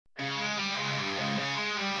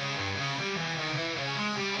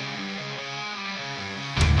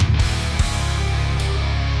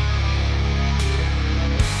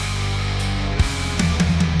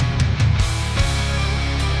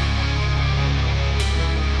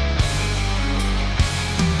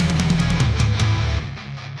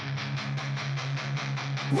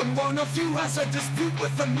When one of you has a dispute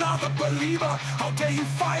with another believer, how dare you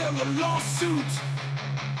file a lawsuit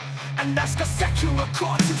and ask a secular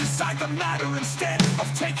court to decide the matter instead of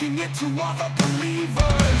taking it to other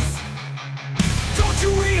believers? Don't you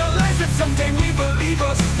realize that someday we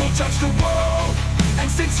believers will judge the world? And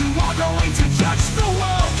since you are going to judge the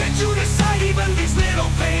world, can't you decide even these little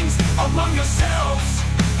things among yourselves?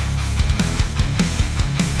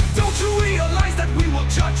 Don't you realize that we will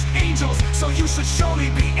judge angels? So you should surely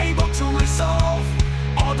be able to resolve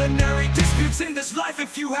ordinary disputes in this life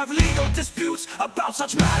if you have legal disputes about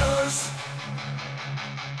such matters.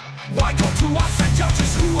 Why go to outside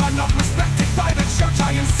judges who are not respected by the church?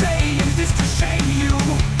 I am saying this to shame you.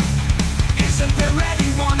 Isn't there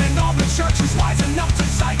anyone in all the church who's wise enough to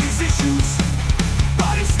decide these issues?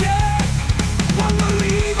 But instead, one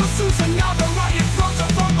believer sues another right in front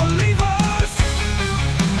of unbelievers.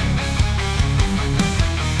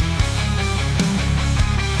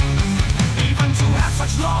 Even to have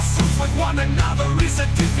such lawsuits with one another is a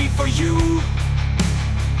defeat for you.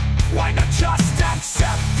 Why not just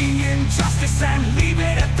accept the injustice and leave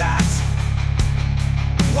it at that?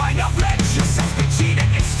 Why not let yourself be cheated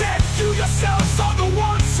instead? You yourselves are the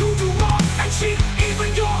ones who do wrong and cheat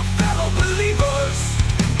even your fellow believers.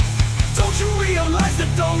 Don't you realize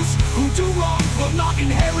that those who do wrong will not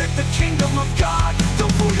inherit the kingdom of God?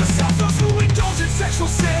 Don't fool yourself. Those who indulge in sexual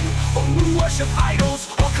sin, or who worship idols,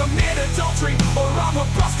 or commit adultery, or are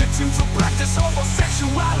prostitutes, or practice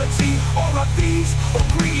homosexuality, or are thieves, or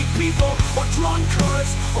greedy people, or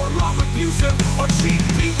drunkards, or are abusive, or cheat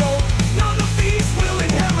people, none of these will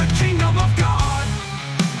inherit the kingdom of God.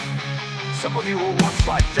 Some of you were once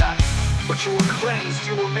like that, but you were cleansed,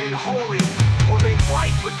 you were made holy, or made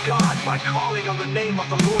right with God by calling on the name of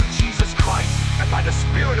the Lord Jesus Christ and by the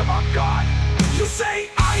Spirit of our God. You say,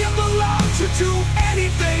 I am allowed to do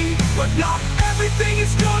anything, but not everything is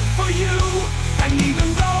good for you. And even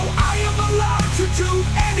though I am allowed to do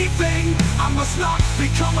anything, I must not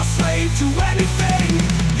become a slave to anything.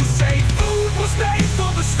 You say food was made for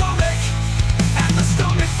the stomach, and the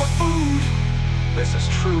stomach for food. This is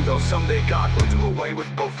true, though someday God will do away with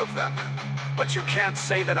both of them. But you can't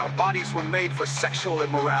say that our bodies were made for sexual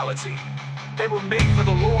immorality. They were made for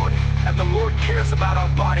the Lord, and the Lord cares about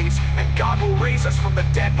our bodies, and God will raise us from the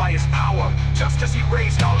dead by His power, just as He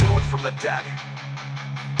raised our Lord from the dead.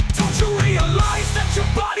 Don't you realize that your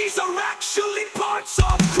bodies are actually parts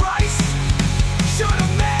of Christ? Should a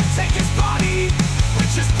man take his body,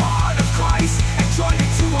 which is part of Christ, and join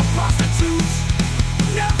it to a prostitute?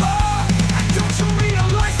 Never! And don't you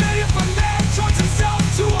realize that if a man joins himself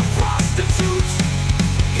to a prostitute,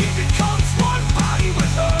 he becomes one body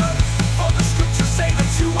with her? For the scriptures say the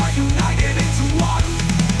two are united into one.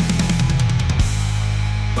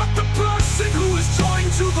 But the person who is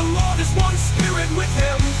joined to the Lord is one spirit with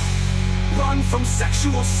Him. Run from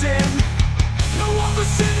sexual sin. No other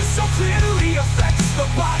sin so clearly affects the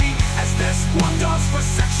body as this one does, for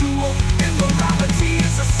sexual immorality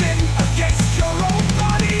is a sin against your own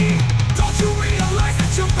body. Don't you realize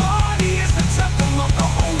that your body is the temple of the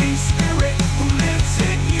Holy Spirit who lives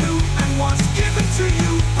in you and was given to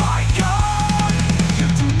you by God? You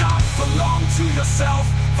do not belong to yourself,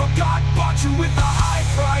 for God bought you with a high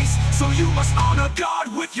price, so you must honor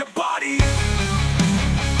God with your body.